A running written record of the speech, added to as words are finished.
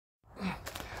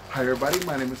Hi everybody,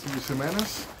 my name is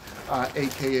MCGINNIS,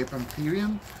 aka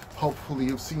Pantherian. Hopefully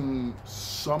you've seen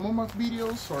some of my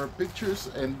videos or pictures,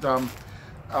 and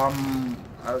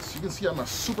as you can see, I'm a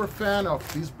super fan of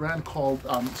this brand called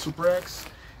Super X,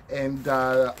 and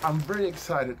I'm very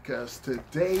excited because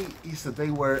today is the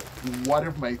day where one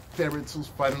of my favorite suits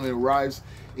finally arrives.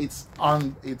 It's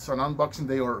an unboxing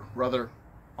day, or rather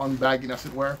unbagging as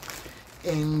it were,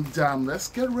 and let's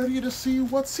get ready to see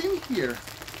what's in here.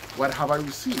 What have I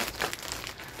received?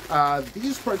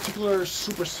 This particular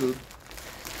super suit,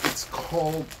 it's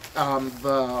called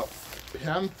the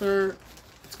Panther.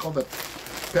 It's called the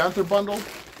Panther bundle.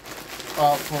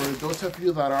 For those of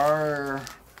you that are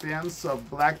fans of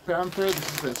Black Panther,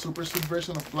 this is the super suit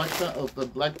version of the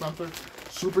Black Panther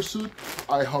super suit.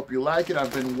 I hope you like it.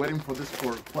 I've been waiting for this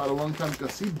for quite a long time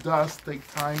because it does take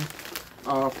time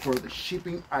for the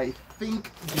shipping. I think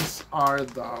these are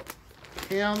the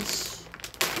pants.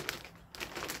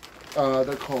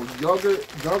 They're called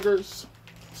joggers.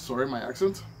 Sorry, my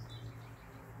accent.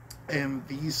 And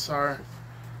these are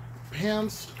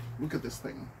pants. Look at this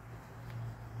thing.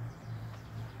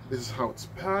 This is how it's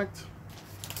packed.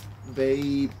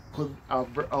 They put a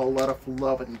lot of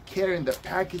love and care in the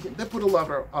packaging. They put a lot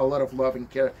of love and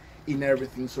care in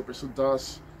everything Super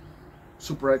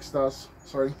X does.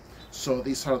 Sorry. So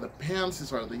these are the pants.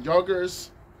 These are the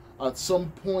joggers. At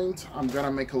some point, I'm gonna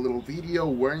make a little video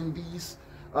wearing these.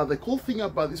 The cool thing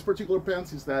about this particular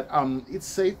pants is that it's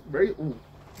safe.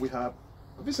 We have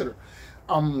a visitor.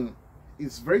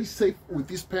 It's very safe with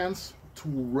these pants to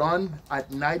run at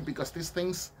night because these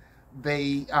things,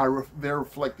 they're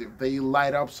reflective. They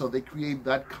light up, so they create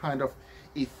that kind of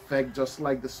effect, just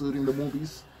like the suit in the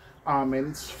movies. And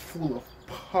it's full of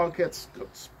pockets. Got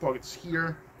pockets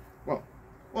here. Well,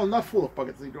 not full of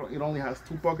pockets. It only has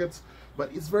 2 pockets, but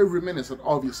it's very reminiscent,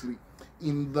 obviously.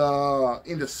 In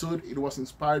the suit it was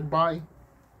inspired by.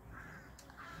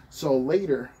 So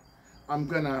later I'm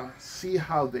gonna see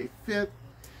how they fit.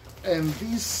 And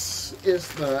this is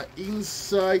the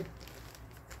inside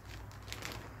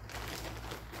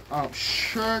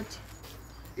shirt.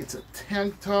 It's a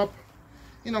tank top,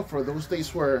 you know, for those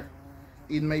days where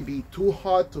it may be too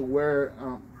hot to wear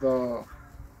the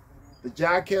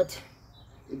jacket.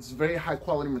 It's very high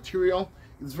quality material.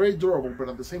 It's very durable, but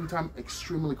at the same time,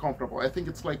 extremely comfortable. I think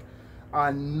it's like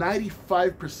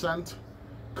 95%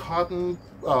 cotton,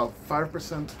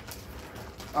 5%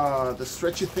 the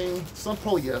stretchy thing. It's not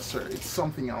polyester, it's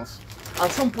something else. At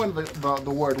some point,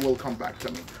 the word will come back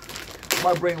to me.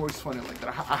 My brain works funny like that.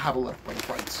 I have a lot of brain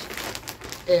farts.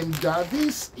 And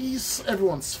this is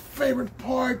everyone's favorite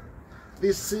part.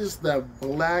 This is the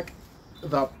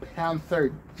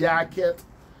Panther jacket.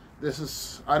 This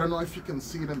is, I don't know if you can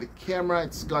see it in the camera,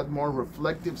 it's got more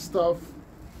reflective stuff.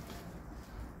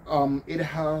 It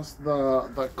has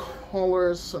the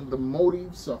colors and the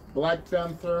motifs of Black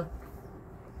Panther.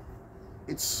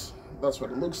 That's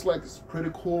what it looks like. It's pretty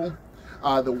cool.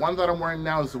 The one that I'm wearing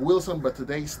now is the Wilson, but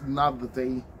today's not the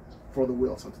day for the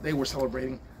Wilson. Today we're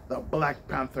celebrating the Black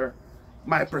Panther,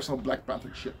 my personal Black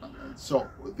Panther shipment. And so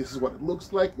this is what it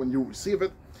looks like when you receive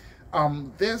it.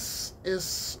 This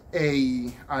is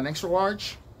an extra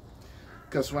large,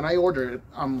 because when I ordered it,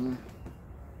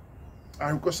 I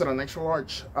requested an extra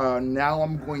large. Now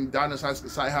I'm going down a size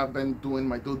because I have been doing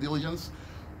my due diligence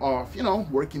of, you know,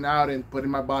 working out and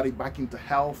putting my body back into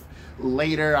health.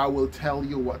 Later I will tell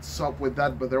you what's up with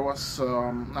that, but there was a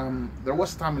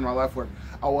time in my life where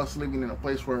I was living in a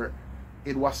place where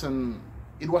it wasn't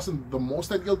the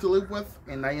most ideal to live with,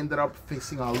 and I ended up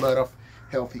facing a lot of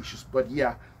health issues. But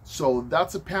yeah, so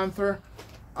that's a Panther.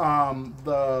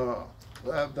 The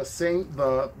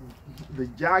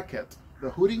jacket, the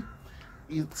hoodie,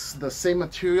 it's the same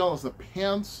material as the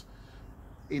pants.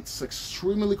 It's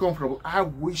extremely comfortable. I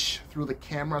wish through the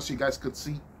camera so you guys could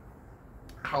see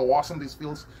how awesome this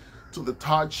feels to the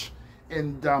touch.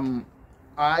 And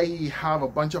I have a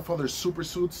bunch of other super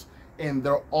suits, and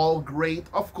they're all great.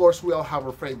 Of course, we all have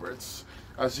our favorites.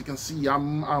 As you can see,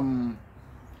 I'm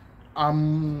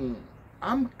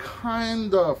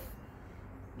kind of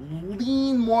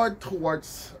lean more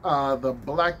towards the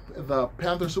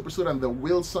Panther supersuit and the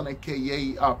Wilson,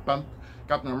 aka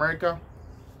Captain America.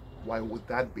 Why would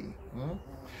that be?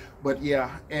 But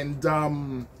yeah, and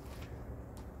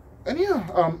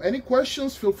yeah, any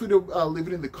questions? Feel free to leave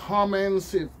it in the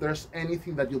comments. If there's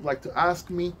anything that you'd like to ask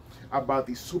me about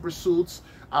these super suits,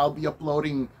 I'll be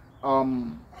uploading.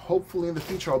 Hopefully in the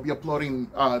future, I'll be uploading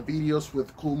videos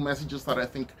with cool messages that I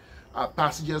think.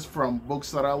 Passages from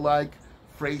books that I like,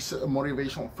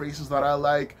 motivational phrases that I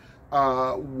like,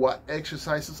 what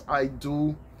exercises I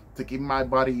do to keep my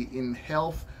body in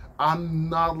health. I'm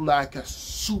not like a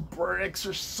super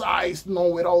exercise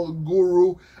know-it-all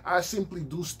guru. I simply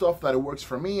do stuff that works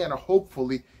for me, and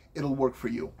hopefully it'll work for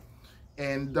you.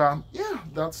 And yeah,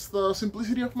 that's the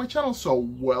simplicity of my channel. So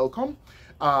welcome.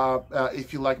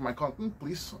 If you like my content,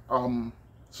 please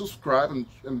subscribe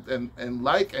and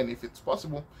like, and if it's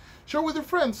possible, share with your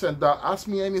friends, and ask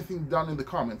me anything down in the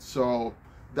comments. So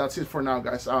that's it for now,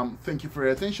 guys. Thank you for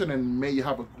your attention, and may you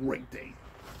have a great day.